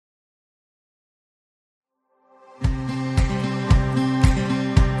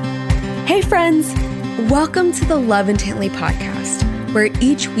Hey friends, welcome to the Love Intently podcast, where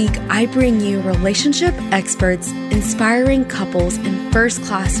each week I bring you relationship experts, inspiring couples, and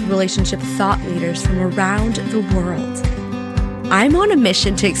first-class relationship thought leaders from around the world. I'm on a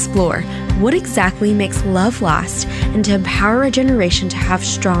mission to explore what exactly makes love last and to empower a generation to have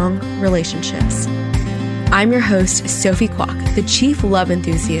strong relationships. I'm your host, Sophie Kwok, the chief love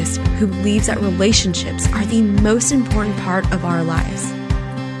enthusiast who believes that relationships are the most important part of our lives.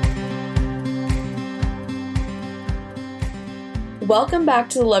 Welcome back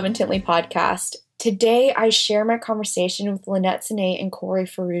to the Love Intently podcast. Today, I share my conversation with Lynette Cenée Corey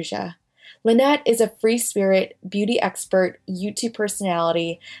Ferrugia. Lynette is a free spirit, beauty expert, YouTube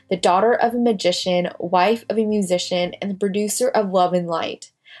personality, the daughter of a magician, wife of a musician, and the producer of Love and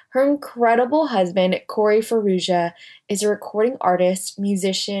Light. Her incredible husband, Corey Ferrugia, is a recording artist,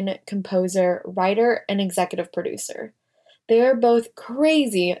 musician, composer, writer, and executive producer. They are both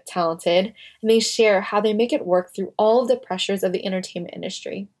crazy talented, and they share how they make it work through all of the pressures of the entertainment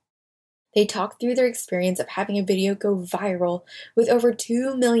industry. They talk through their experience of having a video go viral with over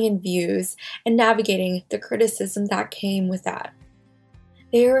 2 million views and navigating the criticism that came with that.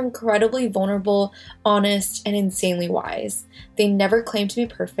 They are incredibly vulnerable, honest, and insanely wise. They never claim to be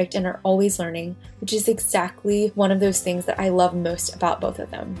perfect and are always learning, which is exactly one of those things that I love most about both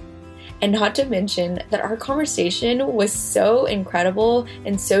of them. And not to mention that our conversation was so incredible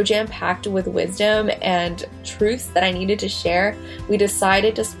and so jam-packed with wisdom and truths that I needed to share, we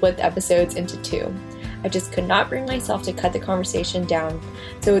decided to split the episodes into 2. I just could not bring myself to cut the conversation down.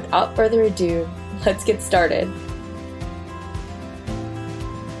 So without further ado, let's get started.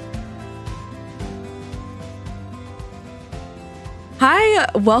 Hi,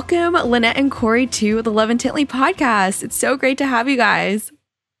 welcome Lynette and Corey to the Love Intently podcast. It's so great to have you guys.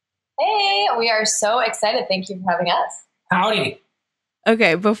 Hey, we are so excited. Thank you for having us. Howdy.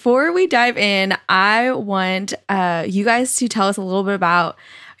 Okay, before we dive in, I want you guys to tell us a little bit about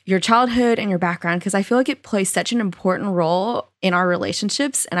your childhood and your background, because I feel like it plays such an important role in our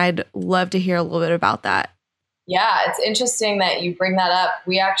relationships, and I'd love to hear a little bit about that. Yeah, it's interesting that you bring that up.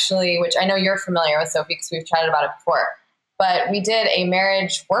 We actually, which I know you're familiar with, Sophie, because we've chatted about it before, but we did a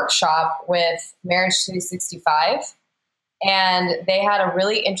marriage workshop with Marriage 365. And they had a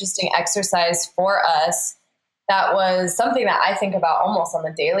really interesting exercise for us that was something that I think about almost on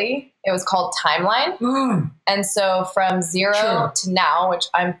the daily. It was called timeline. And so from zero to now, which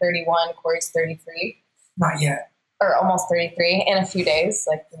I'm 31, Corey's 33. Not yet. Or almost 33 in a few days,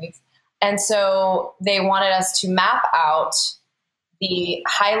 like 2 weeks. And so they wanted us to map out the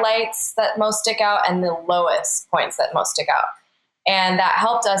highlights that most stick out and the lowest points that most stick out. And that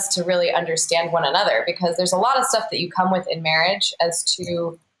helped us to really understand one another, because there's a lot of stuff that you come with in marriage as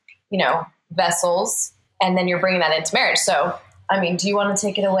two, vessels, and then you're bringing that into marriage. So, do you want to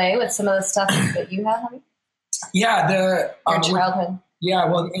take it away with some of the stuff that you have, honey? Yeah, your childhood.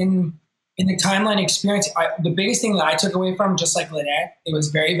 In the timeline experience, the biggest thing that I took away from, just like Lynette, it was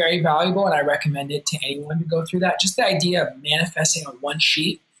very, very valuable, and I recommend it to anyone to go through that. Just the idea of manifesting on one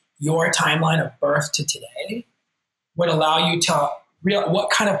sheet your timeline of birth to today would allow you to what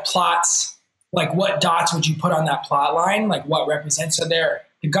kind of plots, like what dots would you put on that plot line, like what represents. So the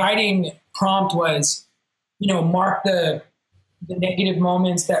guiding prompt was, mark the negative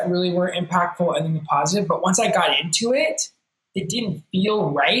moments that really were impactful and then the positive. But once I got into it, it didn't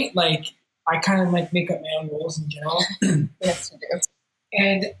feel right. Like I kind of make up my own rules in general. Yes,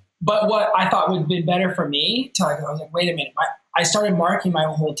 you do. But what I thought would have been better for me I was like, wait a minute. I started marking my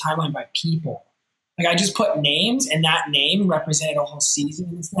whole timeline by people. Like I just put names, and that name represented a whole season.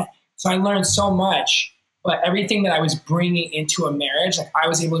 And so I learned so much, but everything that I was bringing into a marriage, like I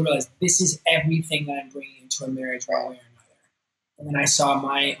was able to realize this is everything that I'm bringing into a marriage one way or another. And then I saw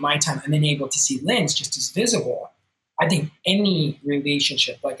my time, and then able to see Lynn's just as visible. I think any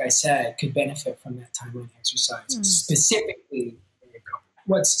relationship, like I said, could benefit from that timeline exercise. Specifically,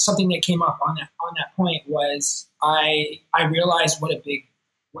 what's something that came up on that point was I realized what a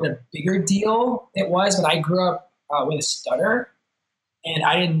bigger deal it was. But I grew up with a stutter,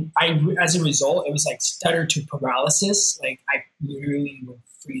 and as a result, it was like stutter to paralysis. Like I literally would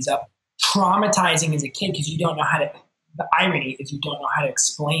freeze up. Traumatizing as a kid, because the irony is you don't know how to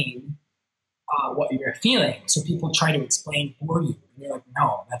explain what you're feeling. So people try to explain for you. And you're like,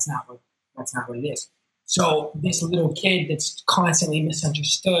 no, that's not what it is. So this little kid that's constantly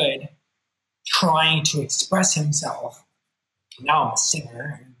misunderstood, trying to express himself. Now I'm a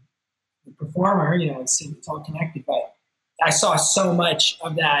singer and a performer, it's all connected. But I saw so much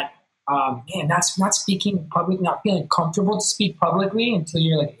of that. That's not speaking public, not feeling comfortable to speak publicly until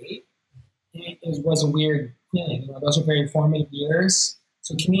you're like 8. It was a weird feeling. Those are very formative years.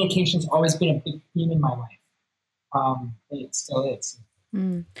 So communication's always been a big theme in my life. It still is.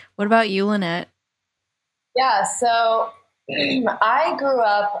 What about you, Lynette? Yeah, so I grew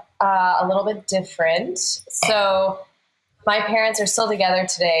up a little bit different. So my parents are still together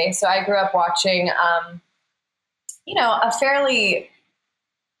today. So I grew up watching, a fairly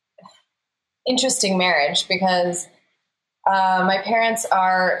interesting marriage because my parents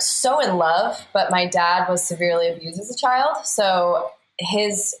are so in love, but my dad was severely abused as a child. So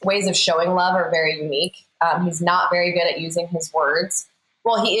his ways of showing love are very unique. He's not very good at using his words.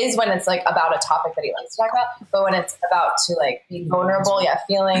 Well, he is when it's like about a topic that he likes to talk about, but when it's about to like be vulnerable,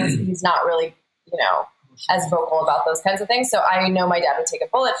 feelings, he's not really, as vocal about those kinds of things. So I know my dad would take a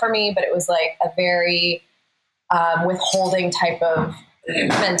bullet for me, but it was like a very withholding type of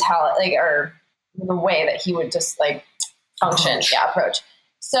mentality, or the way that he would just like function, approach.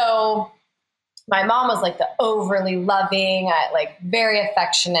 So my mom was like the overly loving, like very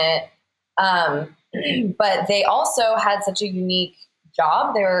affectionate. But they also had such a unique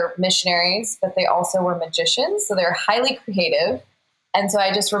job. They were missionaries, but they also were magicians. So they were highly creative. And so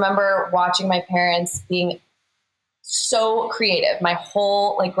I just remember watching my parents being so creative my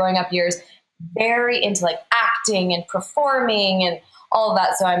whole like growing up years, very into like acting and performing and all of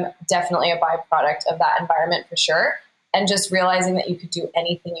that. So I'm definitely a byproduct of that environment for sure. And just realizing that you could do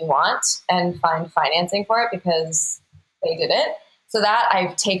anything you want and find financing for it because they did it. So that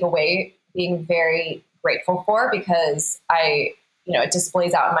I take away being very grateful for, because it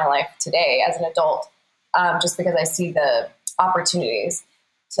displays out in my life today as an adult, just because I see the opportunities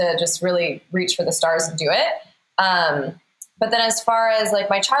to just really reach for the stars and do it. But then as far as like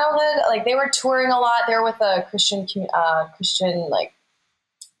my childhood, like they were touring a lot. They were with a Christian like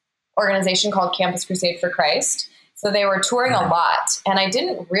organization called Campus Crusade for Christ. So they were touring a lot. And I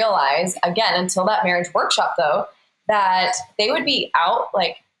didn't realize, again, until that marriage workshop though, that they would be out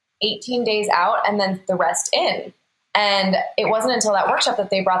like 18 days out and then the rest in. And it wasn't until that workshop that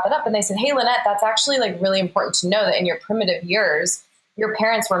they brought that up and they said, hey, Lynette, that's actually like really important to know that in your primitive years, your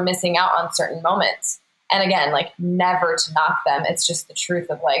parents were missing out on certain moments. And again, like never to knock them. It's just the truth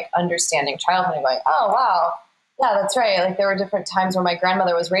of like understanding childhood and going, oh, wow. Yeah, that's right. Like there were different times where my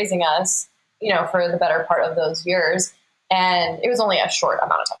grandmother was raising us, for the better part of those years. And it was only a short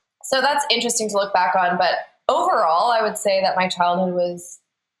amount of time. So that's interesting to look back on. But overall, I would say that my childhood was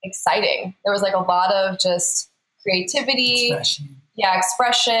exciting. There was like a lot of just creativity,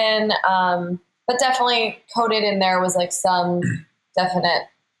 expression. But definitely coded in there was like some definite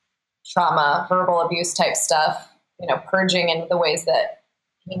trauma, verbal abuse type stuff, purging in the ways that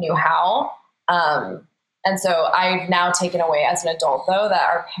he knew how. And so I've now taken away as an adult, though, that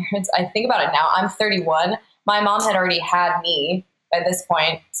our parents, I think about it now, I'm 31. My mom had already had me by this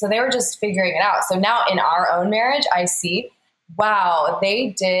point. So they were just figuring it out. So now in our own marriage, I see, wow,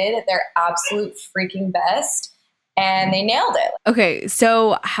 they did their absolute freaking best and they nailed it. Okay.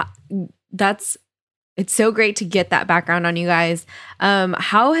 So it's so great to get that background on you guys.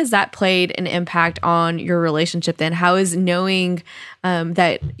 How has that played an impact on your relationship then? How is knowing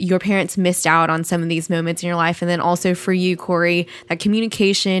that your parents missed out on some of these moments in your life? And then also for you, Corey, that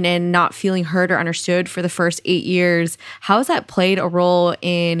communication and not feeling heard or understood for the first 8 years, how has that played a role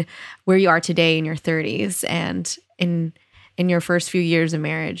in where you are today in your 30s and in your first few years of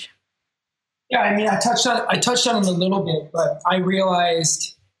marriage? Yeah, I mean, I touched on it a little bit, but I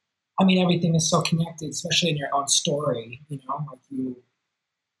realized, everything is so connected, especially in your own story, like you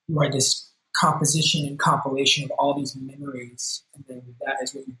are this composition and compilation of all these memories, and then that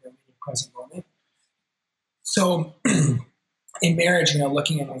is what you bring in the present moment. So in marriage,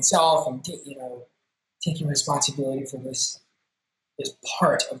 looking at myself and, taking responsibility for this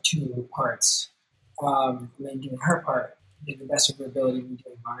part of two parts, and then doing her part, doing the best of her ability and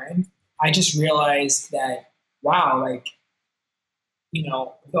doing mine, I just realized that, wow, like,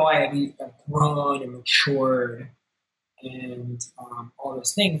 though I have grown and matured and all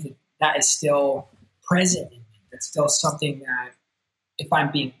those things, that is still present in me. That's still something that, if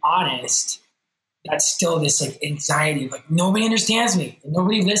I'm being honest, that's still this like anxiety of like nobody understands me and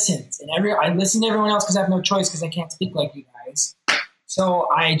nobody listens, and I listen to everyone else because I have no choice because I can't speak like you guys. So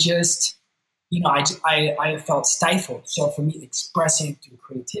I just, I felt stifled. So for me, expressing through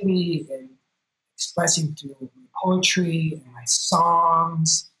creativity and expressing through poetry and my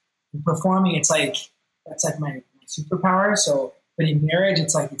songs and performing, that's like my superpower. So, but in marriage,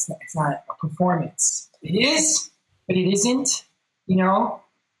 it's like it's not a performance. It is, but it isn't.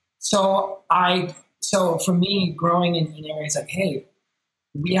 So for me, growing in areas like, hey,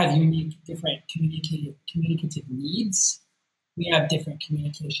 we have unique, different communicative needs. We have different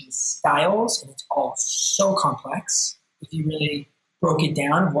communication styles, and it's all so complex if you really broke it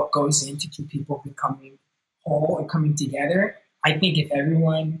down of what goes into two people becoming whole and coming together. I think if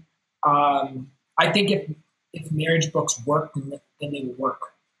everyone, I think if marriage books worked, then they would work.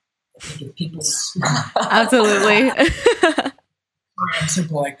 I think if people, Absolutely. I'm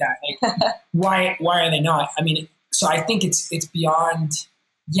simple like that. Like, why are they not? I mean, so I think it's beyond.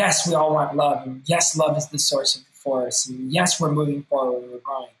 Yes, we all want love, and yes, love is the source of the force, and yes, we're moving forward, we're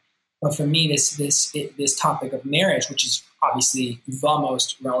growing. But for me, this topic of marriage, which is obviously the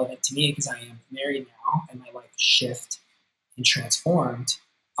most relevant to me because I am married now and my life shift and transformed.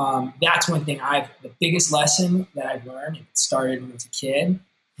 That's one thing the biggest lesson that I've learned, and it started when I was a kid,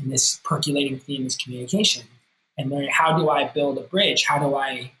 and this percolating theme is communication. And learning, how do I build a bridge? How do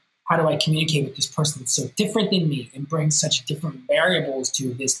I communicate with this person that's so different than me and bring such different variables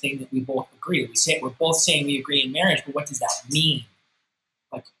to this thing that we both agree? We're both saying we agree in marriage, but what does that mean?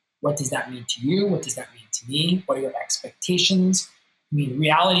 Like, what does that mean to you? What does that mean to me? What are your expectations? I mean,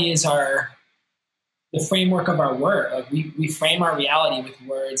 reality is the framework of our word. Like we frame our reality with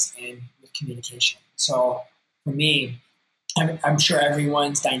words and with communication. So for me, I'm sure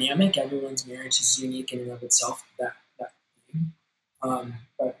everyone's dynamic, everyone's marriage is unique in and of itself. That thing.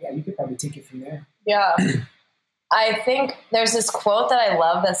 But yeah, you could probably take it from there. Yeah. I think there's this quote that I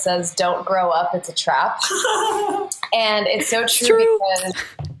love that says, "Don't grow up, it's a trap." And it's so true. Because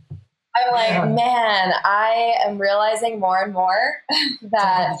I'm like, man, I am realizing more and more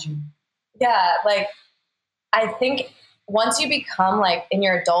that, like, I think once you become like in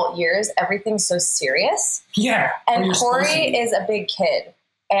your adult years, everything's so serious. Yeah. And Corey is a big kid.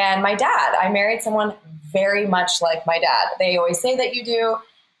 And my dad, I married someone very much like my dad. They always say that you do.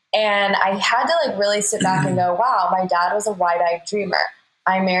 And I had to like really sit back and go, wow, my dad was a wide-eyed dreamer.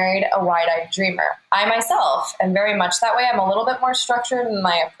 I married a wide-eyed dreamer. I myself am very much that way. I'm a little bit more structured in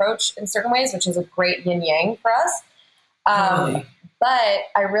my approach in certain ways, which is a great yin-yang for us. But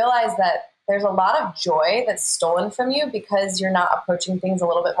I realized that there's a lot of joy that's stolen from you because you're not approaching things a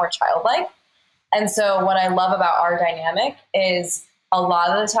little bit more childlike. And so what I love about our dynamic is a lot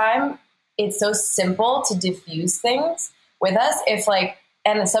of the time it's so simple to diffuse things with us. If like,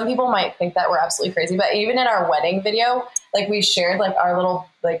 and some people might think that we're absolutely crazy, but even in our wedding video, like we shared like our little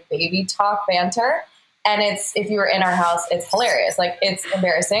like baby talk banter. And it's, if you were in our house, it's hilarious. Like it's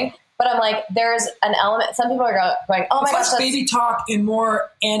embarrassing. But I'm like, there's an element. Some people are going, "Oh my gosh, that's baby talk and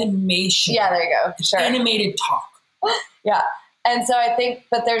more animation." Yeah, there you go. Sure, animated talk. Yeah, and so I think,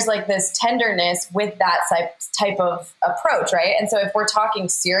 but there's like this tenderness with that type of approach, right? And so if we're talking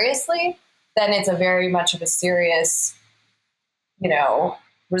seriously, then it's a very much of a serious,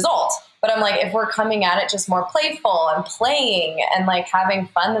 result. But I'm like, if we're coming at it just more playful and playing and like having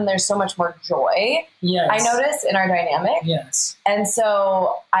fun, then there's so much more joy. Yes. I notice in our dynamic. Yes. And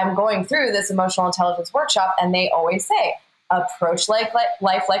so I'm going through this emotional intelligence workshop and they always say, approach life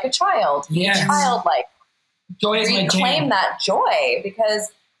like a child. Yes. Childlike. Joy is my jam. Reclaim that joy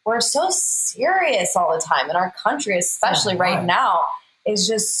because we're so serious all the time. And our country, especially right now, is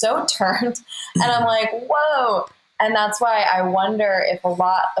just so turned. And I'm like, whoa. And that's why I wonder if a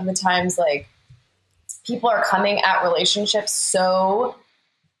lot of the times, like, people are coming at relationships so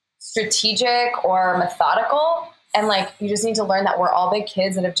strategic or methodical. And, like, you just need to learn that we're all big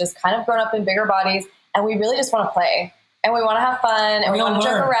kids that have just kind of grown up in bigger bodies. And we really just want to play. And we want to have fun. And we want to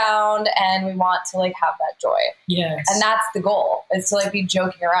joke around. And we want to, like, have that joy. Yes. And that's the goal, is to, like, be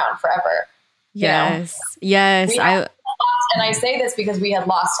joking around forever. Yes. Yes. And I say this because we had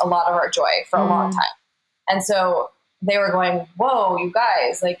lost a lot of our joy for a long time. And so they were going, whoa, you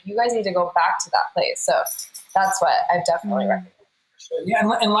guys need to go back to that place. So that's what I've definitely recognized. Yeah,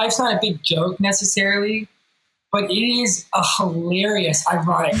 and life's not a big joke necessarily, but it is a hilarious,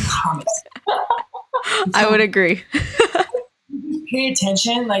 ironic comic. I would agree. Pay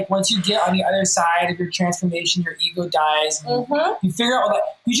attention, like once you get on the other side of your transformation, your ego dies, and you figure out all that.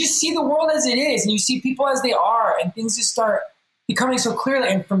 You just see the world as it is, and you see people as they are, and things just start becoming so clearly.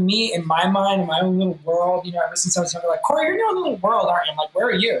 And for me, in my mind, in my own little world, ever since I was younger, like, Corey, you're in your own little world, aren't you? I'm like, where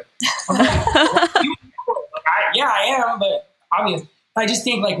are you? I'm like, I am, but obviously. I just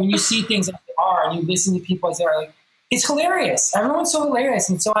think, like, when you see things as they are and you listen to people as they are, like, it's hilarious. Everyone's so hilarious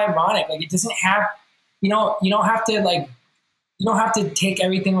and so ironic. Like, it doesn't have, you don't have to take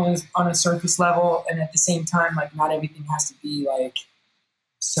everything on a surface level, and at the same time, like, not everything has to be, like,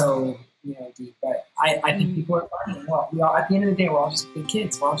 so, deep. But I think people are funny. Well, we all, at the end of the day, we're all just big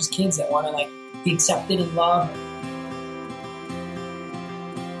kids. We're all just kids that want to, like, be accepted and loved.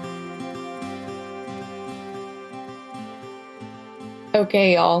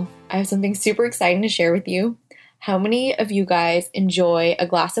 Okay, y'all. I have something super exciting to share with you. How many of you guys enjoy a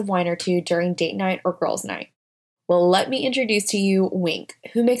glass of wine or two during date night or girls' night? Well, let me introduce to you Wink,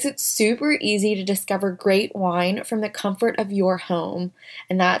 who makes it super easy to discover great wine from the comfort of your home,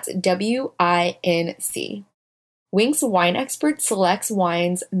 and that's WINC. Wink's wine expert selects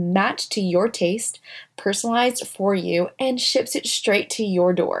wines matched to your taste, personalized for you, and ships it straight to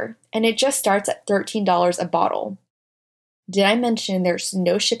your door. And it just starts at $13 a bottle. Did I mention there's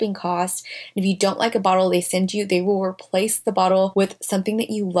no shipping cost? And if you don't like a bottle they send you, they will replace the bottle with something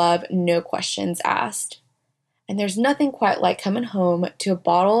that you love, no questions asked. And there's nothing quite like coming home to a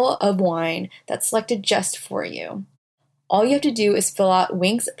bottle of wine that's selected just for you. All you have to do is fill out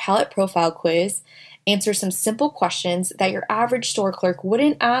Wink's palate profile quiz, answer some simple questions that your average store clerk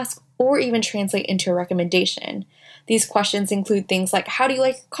wouldn't ask or even translate into a recommendation. These questions include things like, how do you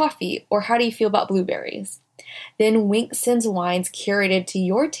like coffee, or how do you feel about blueberries? Then Wink sends wines curated to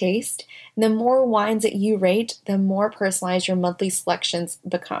your taste, and the more wines that you rate, the more personalized your monthly selections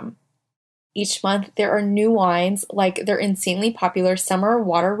become. Each month, there are new wines, like their insanely popular Summer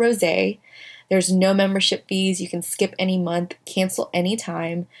Water Rosé. There's no membership fees, you can skip any month, cancel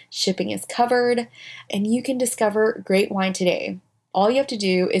anytime, shipping is covered, and you can discover great wine today. All you have to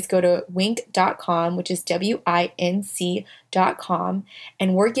do is go to wink.com, which is WINC.com,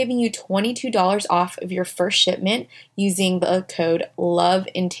 and we're giving you $22 off of your first shipment using the code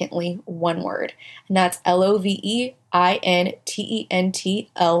LOVEINTENTLY, one word, and that's LOVEINTENTLY.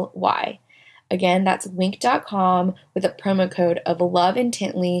 Again, that's wink.com with a promo code of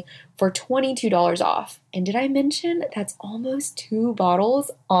LOVEINTENTLY for $22 off. And did I mention that's almost 2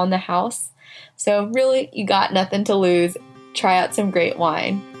 bottles on the house? So really, you got nothing to lose. Try out some great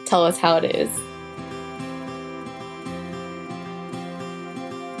wine. Tell us how it is.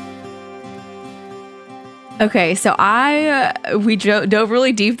 Okay, so we dove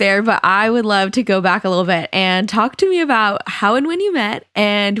really deep there, but I would love to go back a little bit and talk to me about how and when you met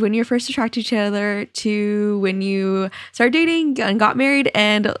and when you first attracted each other to when you started dating and got married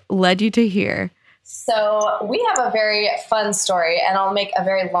and led you to here. So we have a very fun story, and I'll make a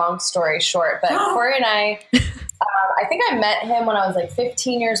very long story short. But Corey and I think I met him when I was like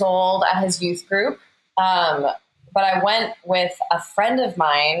 15 years old at his youth group. But I went with a friend of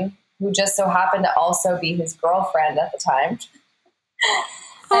mine who just so happened to also be his girlfriend at the time.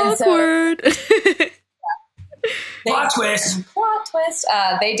 Awkward. Plot twist.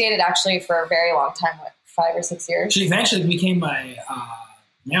 They dated actually for a very long time, 5 or 6 years. She eventually became my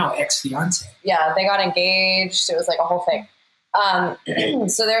now ex-fiance. Yeah, they got engaged. It was like a whole thing.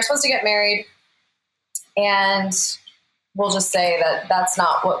 So they were supposed to get married, and we'll just say that that's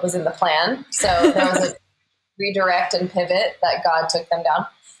not what was in the plan. So there was a redirect and pivot that God took them down.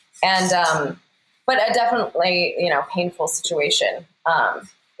 And, but a definitely, painful situation,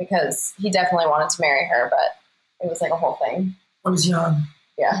 because he definitely wanted to marry her, but it was like a whole thing. I was young.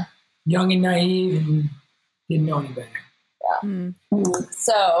 Yeah. Young and naive and didn't know any better. Yeah.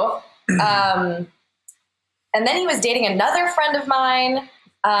 So, and then he was dating another friend of mine.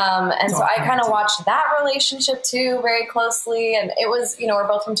 And so I kind of watched that relationship too, very closely. And it was, we're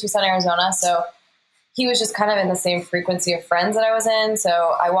both from Tucson, Arizona. So he was just kind of in the same frequency of friends that I was in.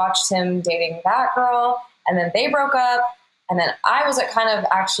 So I watched him dating that girl, and then they broke up. And then I was kind of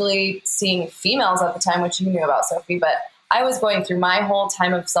actually seeing females at the time, which you knew about, Sophie, but I was going through my whole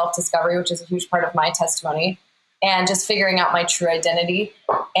time of self-discovery, which is a huge part of my testimony, and just figuring out my true identity.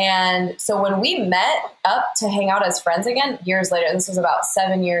 And so when we met up to hang out as friends again, years later, this was about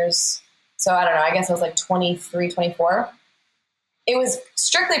 7 years. So I don't know, I guess I was like 23, 24. It was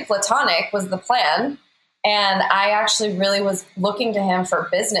strictly platonic was the plan. And I actually really was looking to him for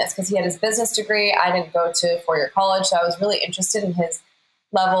business because he had his business degree. I didn't go to four-year college. So I was really interested in his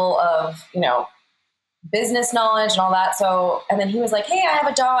level of, business knowledge and all that. So, and then he was like, hey, I have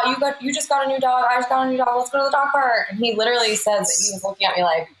a dog. You just got a new dog. I just got a new dog. Let's go to the dog park. And he literally says that he was looking at me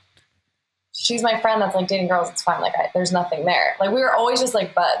like, she's my friend that's like dating girls. It's fine. Like there's nothing there. Like we were always just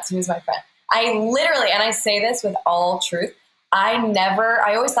like buds. He was my friend. I literally, and I say this with all truth, I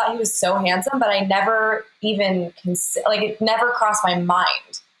always thought he was so handsome, but I never even it never crossed my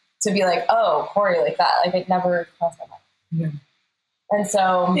mind to be like, oh, Corey like that. Like it never crossed my mind. Yeah. And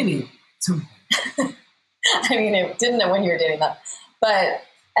so maybe. I mean, it didn't when you were dating them,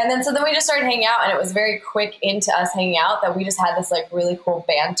 so then we just started hanging out, and it was very quick into us hanging out that we just had this like really cool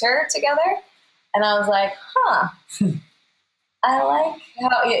banter together. And I was like, I like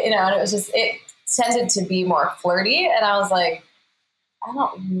how, and it was just, it tended to be more flirty. And I was like, I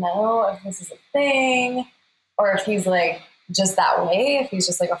don't know if this is a thing or if he's like just that way, if he's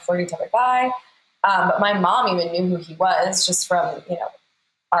just like a flirty type of guy. But my mom even knew who he was just from,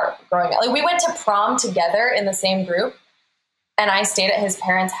 our growing up. Like we went to prom together in the same group. And I stayed at his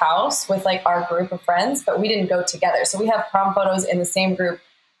parents' house with like our group of friends, but we didn't go together. So we have prom photos in the same group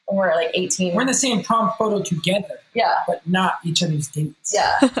when we're like 18. We're in the same prom photo together. Yeah. But not each other's dates.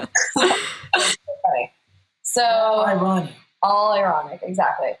 Yeah. Funny. So all ironic,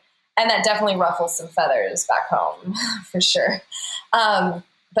 exactly. And that definitely ruffles some feathers back home for sure.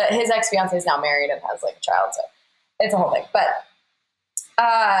 But his ex-fiance is now married and has like a child, so it's a whole thing. But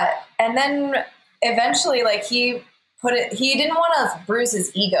and then eventually, like he didn't want to bruise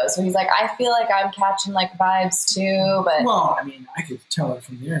his ego, so he's like, I feel like I'm catching like vibes too. But well, I mean, I could tell it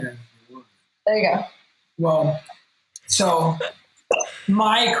from there. There you go. Well, so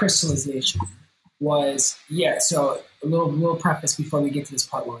my crystallization was So a little preface before we get to this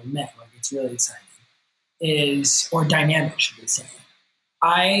part where we met, like it's really exciting. Or dynamic, should we say?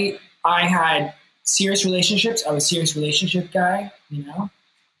 I had serious relationships. I was a serious relationship guy,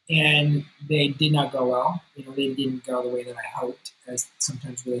 and they did not go well. They didn't go the way that I hoped, as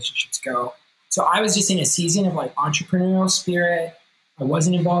sometimes relationships go. So I was just in a season of like entrepreneurial spirit. I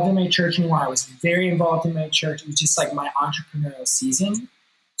wasn't involved in my church anymore. I was very involved in my church. It was just like my entrepreneurial season.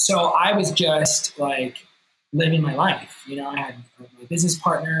 So I was just like living my life. I had my business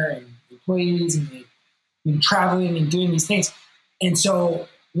partner and employees and like traveling and doing these things. And so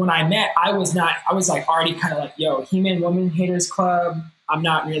when I met, I was like already kind of like, yo, human woman haters club. I'm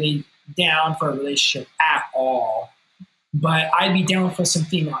not really down for a relationship at all, but I'd be down for some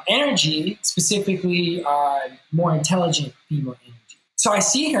female energy, specifically more intelligent female energy. So I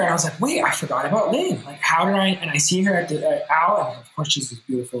see her and I was like, wait, I forgot about Lynn. Like, how did I? And I see her out, and of course she's as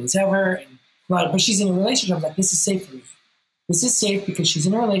beautiful as ever. But she's in a relationship. I was like, this is safe for me. This is safe because she's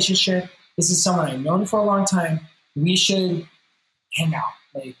in a relationship. This is someone I've known for a long time. We should hang out.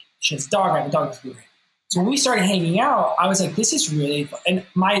 Like, she has a dog. I have a dog that's great. So when we started hanging out, I was like, this is really fun. And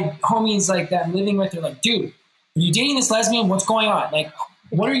my homies like that I'm living with, they're like, dude, are you dating this lesbian? What's going on? Like,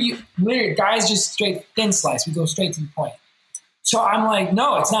 what are you? Literally, guys just straight thin slice. We go straight to the point. So I'm like,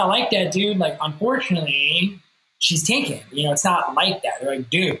 no, it's not like that, dude. Like, unfortunately, she's taken. It's not like that. They're like,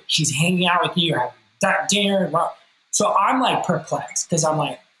 dude, she's hanging out with you, having dinner. So I'm like perplexed because I'm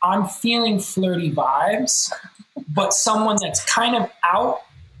like, I'm feeling flirty vibes, but someone that's kind of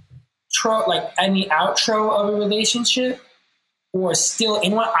like in the outro of a relationship or still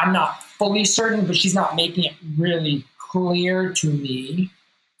in one, I'm not fully certain, but she's not making it really clear to me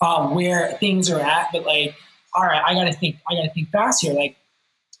where things are at. But like, all right, I gotta think fast here. Like,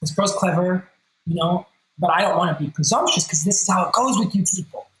 this girl's clever, but I don't want to be presumptuous because this is how it goes with you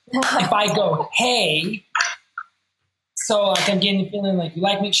people. If I go, hey, so like I'm getting the feeling like you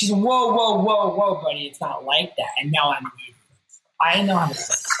like me, she's whoa, buddy, it's not like that. And now I know how to do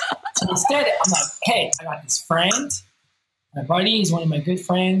it. So instead, I'm like, hey, I got this friend, my buddy. He's one of my good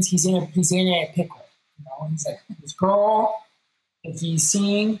friends. He's in a pickle. He's like this girl that he's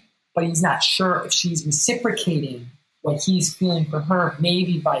seeing, but he's not sure if she's reciprocating what he's feeling for her.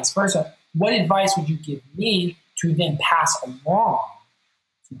 Maybe vice versa. What advice would you give me to then pass along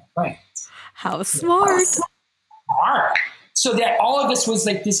to my friends? How smart! So that all of this was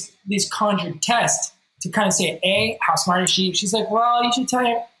like this conjured test to kind of say, A, how smart is she? She's like, well, you should tell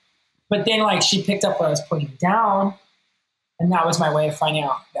her. But then like she picked up what I was putting down, and that was my way of finding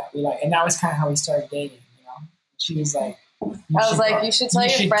out that we like, and that was kind of how we started dating. She was like, you should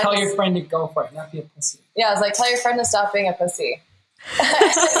tell your friend to go for it, not be a pussy. Yeah, I was like, tell your friend to stop being a pussy.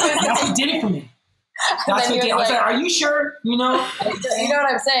 That's what did it for me. That's what did it. I was like, are you sure? You know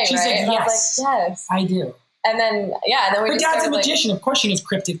what I'm saying, she's right? like, yes, I was like, yes, I do. And then we. Her dad's a magician. Of course, she knows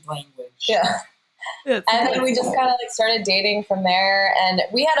cryptic language. Yeah. And then we just kind of like started dating from there, and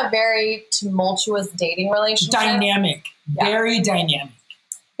we had a very tumultuous dating relationship. Dynamic, very dynamic.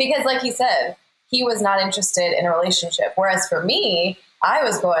 Because, like he said, he was not interested in a relationship, whereas for me, I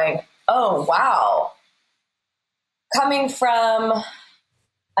was going, "Oh wow!" Coming from,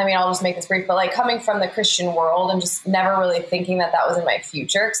 I'll just make this brief, but like coming from the Christian world and just never really thinking that was in my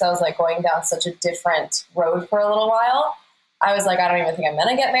future, because I was like going down such a different road for a little while. I was like, I don't even think I'm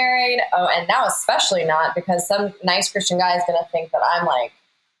going to get married. Oh, and now especially not, because some nice Christian guy is going to think that I'm like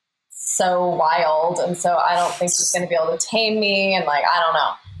so wild. And so I don't think he's going to be able to tame me. And like, I don't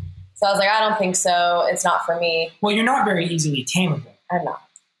know. So I was like, I don't think so. It's not for me. Well, you're not very easily tameable. I'm not.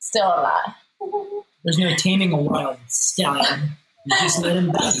 Still I'm not. There's no taming a wild stallion. You just let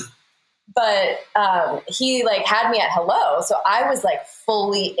him be. But he like had me at hello. So I was like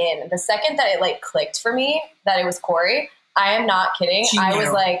fully in. The second that it like clicked for me that it was Corey, I am not kidding. I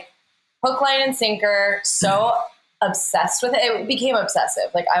was like hook, line, and sinker, so obsessed with it. It became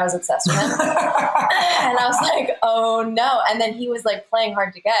obsessive. Like I was obsessed with him. And I was like, oh no. And then he was like playing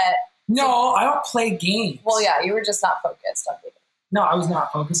hard to get. No, I don't play games. Well, yeah, you were just not focused on dating. No, I was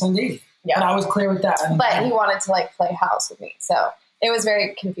not focused on dating. Yeah. And I was clear with that. But he wanted to like play house with me. So it was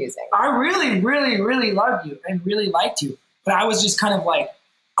very confusing. I really, really, really loved you and really liked you. But I was just kind of like,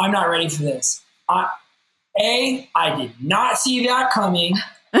 I'm not ready for this. I did not see that coming.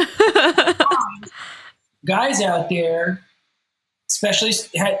 Guys out there, especially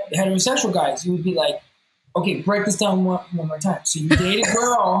heterosexual guys, you would be like, okay, break this down one more time. So you date a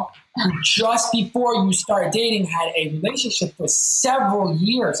girl who just before you start dating had a relationship for several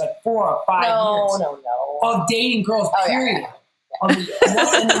years, like 4 or 5 years. No. Of dating girls, period. And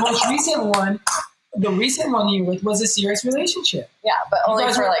the most recent one, the recent one you were with was a serious relationship. Yeah, but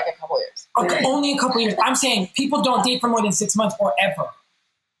only for like a couple years. Okay, only a couple years. I'm saying people don't date for more than 6 months or ever.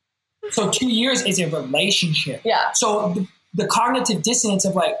 So 2 years is a relationship. Yeah. So the cognitive dissonance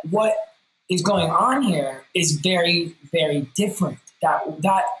of like what is going on here is very, very different.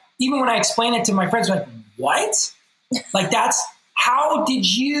 That even when I explain it to my friends, like, what? Like that's how did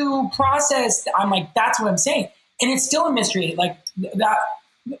you process? I'm like, that's what I'm saying, and it's still a mystery. Like that,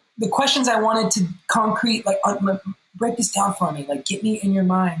 the questions I wanted to concrete, like break this down for me, like get me in your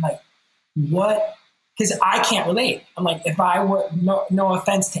mind, like what? Because I can't relate. I'm like, if I were no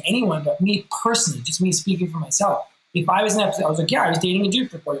offense to anyone, but me personally, just me speaking for myself. If I was in that position, I was like, yeah, I was dating a dude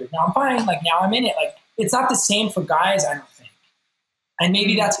for 4 years. Now I'm fine. Like now I'm in it. Like it's not the same for guys, I don't think. And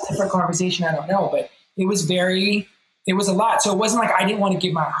maybe that's a different conversation. I don't know. But it was a lot. So it wasn't like I didn't want to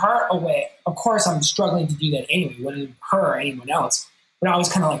give my heart away. Of course, I'm struggling to do that anyway, whether it's her or anyone else. But I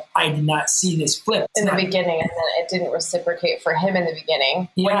was kind of like, I did not see this flip. In the beginning, and then it didn't reciprocate for him in the beginning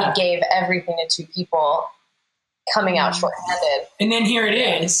when he gave everything to 2 people, coming out short-handed. And then here it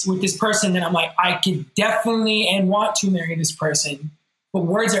is with this person that I'm like, I could definitely and want to marry this person, but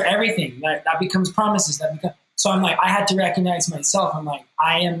words are everything. That becomes promises. So I'm like, I had to recognize myself. I'm like,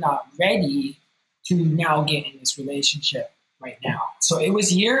 I am not ready to now get in this relationship right now. So it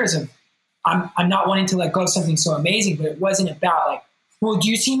was years of, I'm not wanting to let go of something so amazing, but it wasn't about like, well,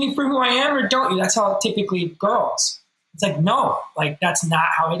 do you see me for who I am or don't you? That's how typically girls. It's like, no, like that's not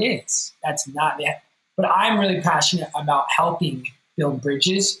how it is. That's not that. But I'm really passionate about helping build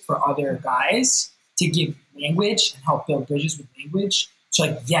bridges for other guys to give language and help build bridges with language. So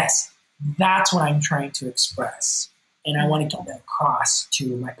like, yes, that's what I'm trying to express. And I want to get that across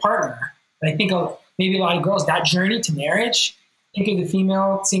to my partner. But I think maybe a lot of girls, that journey to marriage, think of the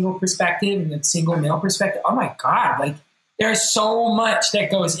female single perspective and the single male perspective. Oh my God, like there's so much that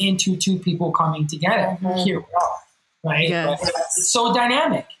goes into 2 people coming together. Here we are, right? Yes. It's so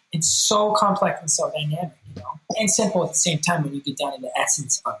dynamic. It's so complex and so dynamic, you know, and simple at the same time when you get down to the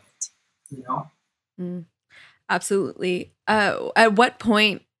essence of it, you know? Absolutely. At what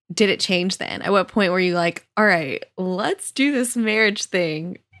point did it change then? At what point were you like, all right, let's do this marriage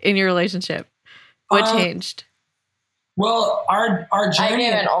thing in your relationship? What changed? Well, our journey. I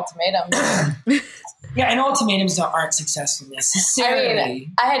gave an ultimatum. Yeah, and ultimatums aren't successful necessarily. I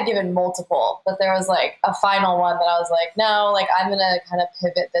mean, I had given multiple, but there was like a final one that I was like, no, like I'm going to kind of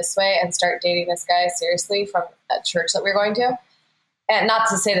pivot this way and start dating this guy seriously from a church that we're going to. And not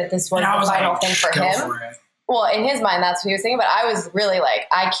to say that this was the final thing for him. Well, in his mind, that's what he was thinking. But I was really like,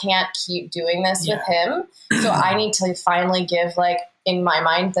 I can't keep doing this with him. So I need to finally give, like, in my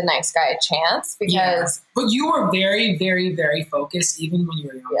mind, the nice guy a chance because. Yeah. But you were very, very, very focused, even when you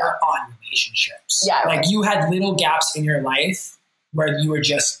were younger, on relationships. Yeah. Like you had little gaps in your life where you were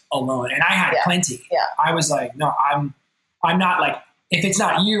just alone. And I had plenty. Yeah. I was like, no, I'm not like, if it's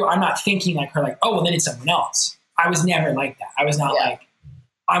not you, I'm not thinking like her, like, oh, well, then it's someone else. I was never like that. I was not like,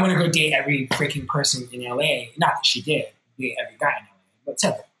 I'm going to go date every freaking person in LA. Not that she did, date every guy in LA, but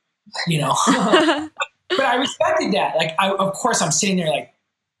several, you know. But I respected that. Like, of course, I'm sitting there like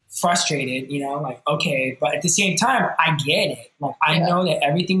frustrated, you know, like, okay. But at the same time, I get it. Like, I know that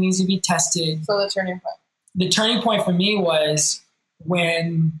everything needs to be tested. So the turning point? The turning point for me was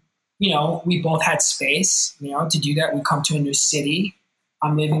when, you know, we both had space, you know, to do that. We come to a new city.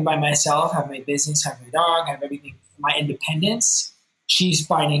 I'm living by myself, have my business, have my dog, have everything, my independence. She's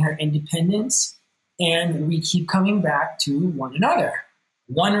finding her independence, and we keep coming back to one another,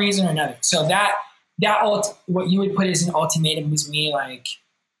 one reason or another. So that what you would put as an ultimatum was me, like,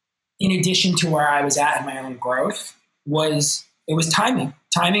 in addition to where I was at in my own growth, was timing.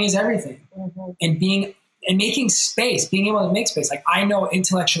 Timing is everything, and making space, being able to make space. Like I know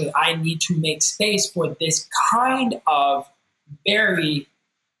intellectually, I need to make space for this kind of very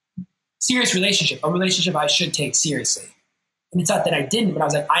serious relationship, a relationship I should take seriously. And it's not that I didn't, but I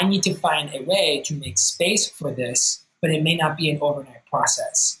was like, I need to find a way to make space for this, but it may not be an overnight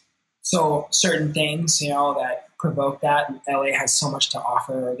process. So certain things, you know, that provoke that. LA has so much to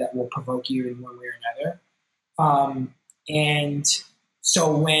offer that will provoke you in one way or another. And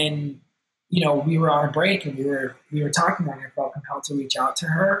so when, we were on a break and we were talking about it, I felt compelled to reach out to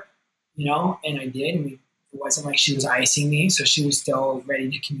her, and I did. And it wasn't like she was icing me. So she was still ready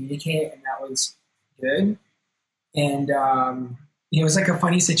to communicate, and that was good. And, it was like a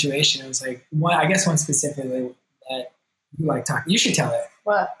funny situation. It was like one specifically that you like talking. You should tell it.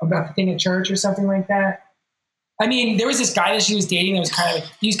 What? About the thing at church or something like that. I mean, there was this guy that she was dating that was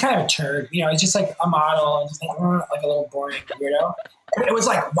he was kind of a turd. He's just like a model and just like a little boring weirdo. But it was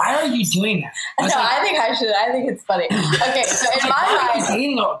like, why are you doing that? I think it's funny. Okay, so in my mind,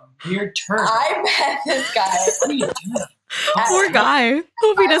 dating a weird turd. I met this guy. What are you doing? Poor guy.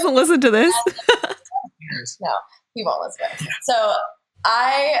 Hope he doesn't listen to this. No, he won't listen. Yeah. So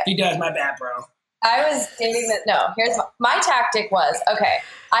He does. My bad, bro. I was dating here's my tactic was, okay,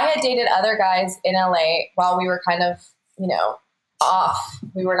 I had dated other guys in LA while we were kind of, off.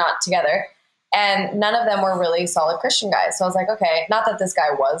 We were not together. And none of them were really solid Christian guys. So I was like, okay, not that this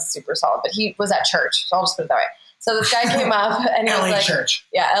guy was super solid, but he was at church. So I'll just put it that way. So this guy came up and he was like, church.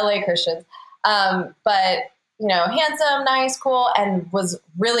 Yeah, LA Christians. But, handsome, nice, cool, and was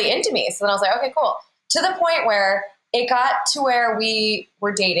really into me. So then I was like, okay, cool. To the point where it got to where we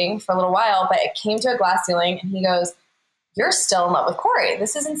were dating for a little while, but it came to a glass ceiling, and he goes, "You're still in love with Corey.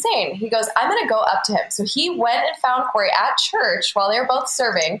 This is insane." He goes, "I'm going to go up to him." So he went and found Corey at church while they were both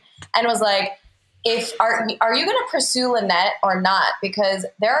serving and was like, are you going to pursue Lynette or not? Because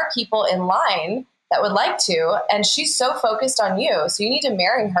there are people in line that would like to, and she's so focused on you. So you need to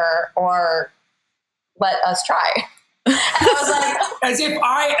marry her or let us try. And I was like, as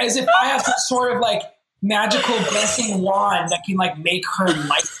if I have some sort of like magical blessing wand that can like make her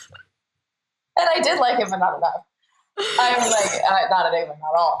like. And I did like him, but not enough. I was like, not even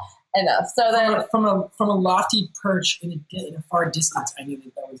at all enough. So then, from a lofty perch in a far distance, I knew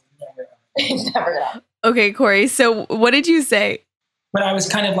that was never enough. Okay, Corey. So what did you say? But I was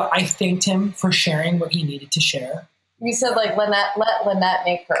kind of like, I thanked him for sharing what he needed to share. You said like let Lynette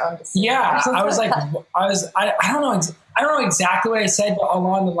make her own decision. Yeah, I was like, I don't know exactly what I said, but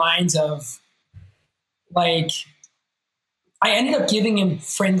along the lines of like, I ended up giving him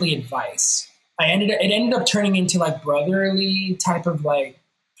friendly advice. It ended up turning into like brotherly type of like,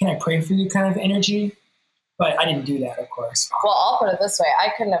 can I pray for you kind of energy? But I didn't do that, of course. Well, I'll put it this way. I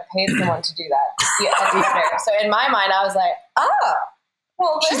couldn't have paid someone to do that. Yeah. So in my mind, I was like,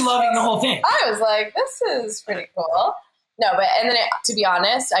 well, she's loving the whole thing. I was like, this is pretty cool. No, but, and then to be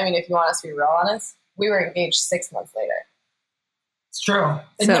honest, I mean, if you want us to be real honest, we were engaged 6 months later. It's true.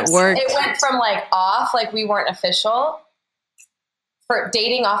 So it worked. It went from like off, like we weren't official, for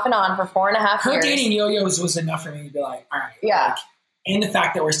dating off and on for 4.5 years. Her dating yo-yos was enough for me to be like, all right. Yeah. Like, and the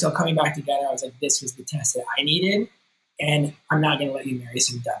fact that we're still coming back together, I was like, this was the test that I needed, and I'm not going to let you marry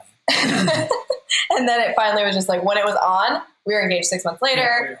some dummy. And then it finally was just like, when it was on, we were engaged 6 months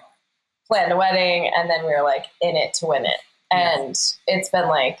later, planned a wedding, and then we were like in it to win it. And it's been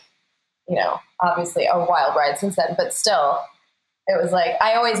like, obviously a wild ride since then, but still, it was like,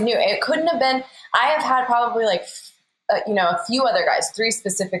 I always knew it couldn't have been. I have had probably like, a few other guys, 3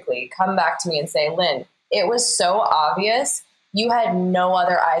 specifically, come back to me and say, Lynn, it was so obvious. You had no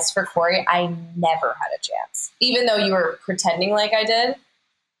other eyes for Corey. I never had a chance. Even though you were pretending like I did,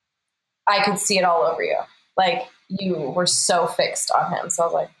 I could see it all over you. Like, you were so fixed on him. So I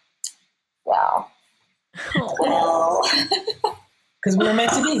was like, wow. Well. Because we were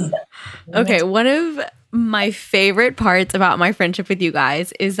meant to be. Okay, one of my favorite parts about my friendship with you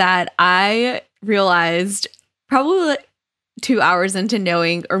guys is that I realized probably like 2 hours into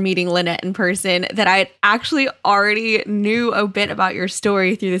knowing or meeting Lynette in person that I actually already knew a bit about your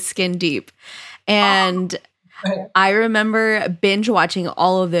story through the Skin Deep. And I remember binge watching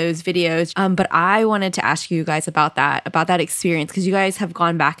all of those videos. But I wanted to ask you guys about that experience, because you guys have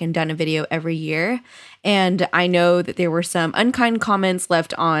gone back and done a video every year. And I know that there were some unkind comments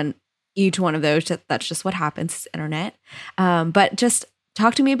left on each one of those. That's just what happens. It's internet. But just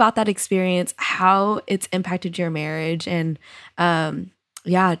talk to me about that experience, how it's impacted your marriage, and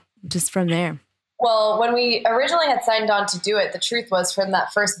just from there. Well, when we originally had signed on to do it, the truth was from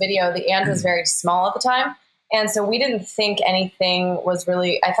that first video, the and was very small at the time. And so we didn't think anything was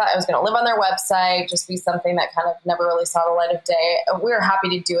really, I thought it was going to live on their website, just be something that kind of never really saw the light of day. We were happy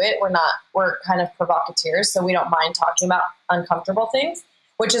to do it. We're kind of provocateurs, so we don't mind talking about uncomfortable things,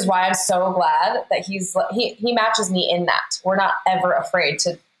 which is why I'm so glad that he matches me in that. We're not ever afraid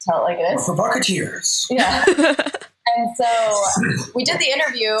to tell it like it is. We're provocateurs. Yeah. And so we did the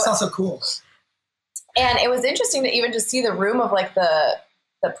interview. Sounds so cool. And it was interesting to even just see the room of like the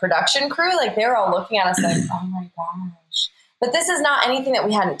the production crew, like they were all looking at us like, oh my gosh. But this is not anything that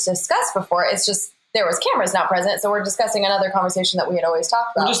we hadn't discussed before. It's just there was cameras not present. So we're discussing another conversation that we had always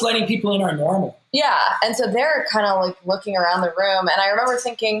talked about. We're just letting people in our normal. Yeah. And so they're kind of like looking around the room. And I remember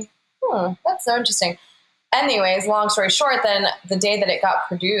thinking, that's so interesting. Anyways, long story short, then the day that it got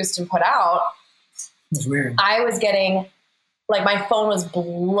produced and put out, it was weird. I was getting, like, my phone was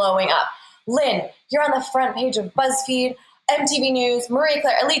blowing up. Lynn, you're on the front page of BuzzFeed, MTV News, Marie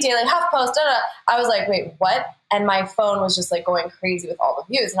Claire, Elite Daily, HuffPost, I was like, wait, what? And my phone was just like going crazy with all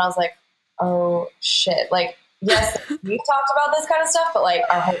the views. And I was like, oh shit. Like, yes, we've talked about this kind of stuff, but like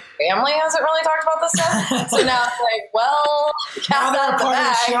our whole family hasn't really talked about this stuff. So now it's like, well, now they're part of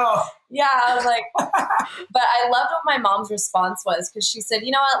the show. Yeah, I was like, but I loved what my mom's response was, because she said,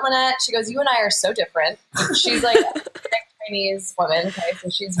 you know what, Lynette? She goes, you and I are so different. She's like a Chinese woman, okay? So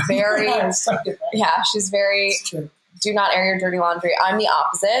she's very, so different. Yeah, she's very, do not air your dirty laundry. I'm the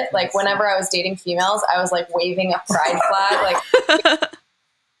opposite. Like whenever I was dating females, I was like waving a pride flag, like,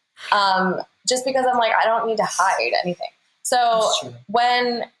 just because I'm like, I don't need to hide anything. So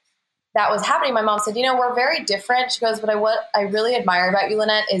when that was happening, my mom said, you know, we're very different. She goes, but what I really admire about you,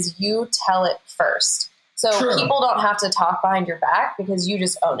 Lynette, is you tell it first. So people don't have to talk behind your back because you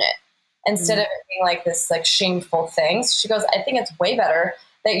just own it instead of it being like this like shameful thing. So she goes, I think it's way better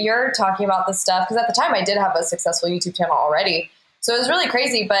that you're talking about this stuff. Because at the time I did have a successful YouTube channel already. So it was really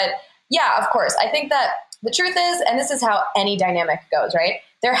crazy. But yeah, of course, I think that the truth is, and this is how any dynamic goes, right?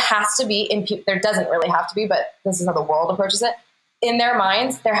 There has to be, there doesn't really have to be, but this is how the world approaches it. In their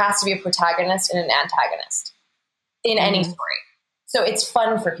minds, there has to be a protagonist and an antagonist in any story. So it's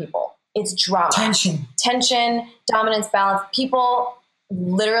fun for people. It's drama. Tension, dominance, balance. People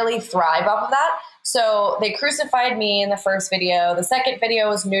literally thrive off of that. So they crucified me in the first video. The second video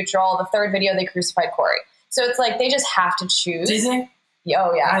was neutral. The third video, they crucified Corey. So it's like they just have to choose. Did they?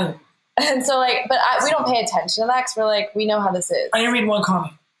 Oh, yeah. And so like, but we don't pay attention to that because we're like, we know how this is. I didn't read one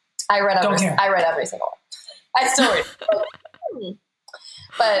comment. I read every single one. I still read.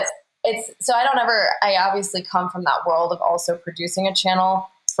 But I obviously come from that world of also producing a channel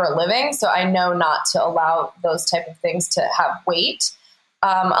for a living. So I know not to allow those type of things to have weight.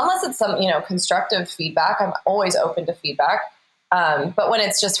 Unless it's some, constructive feedback. I'm always open to feedback. But when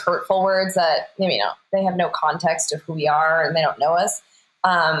it's just hurtful words that, they have no context of who we are and they don't know us,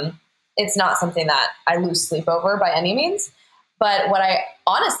 it's not something that I lose sleep over by any means. But what I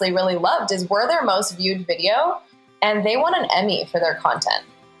honestly really loved is we're their most viewed video, and they won an Emmy for their content.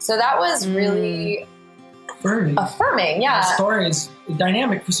 So that was really affirming. Yeah. The story is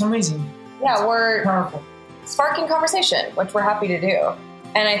dynamic for some reason. Yeah, we're powerful. Sparking conversation, which we're happy to do.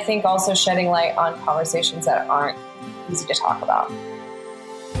 And I think also shedding light on conversations that aren't easy to talk about.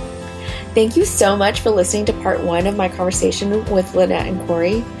 Thank you so much for listening to part 1 of my conversation with Lynette and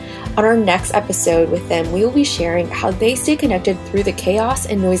Corey. On our next episode with them, we will be sharing how they stay connected through the chaos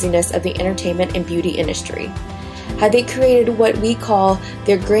and noisiness of the entertainment and beauty industry. How they created what we call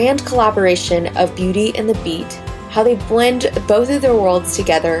their grand collaboration of beauty and the beat. How they blend both of their worlds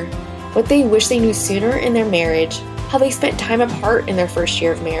together. What they wish they knew sooner in their marriage. How they spent time apart in their first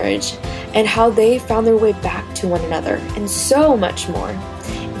year of marriage. And how they found their way back to one another. And so much more.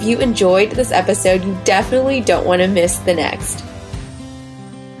 If you enjoyed this episode, you definitely don't want to miss the next.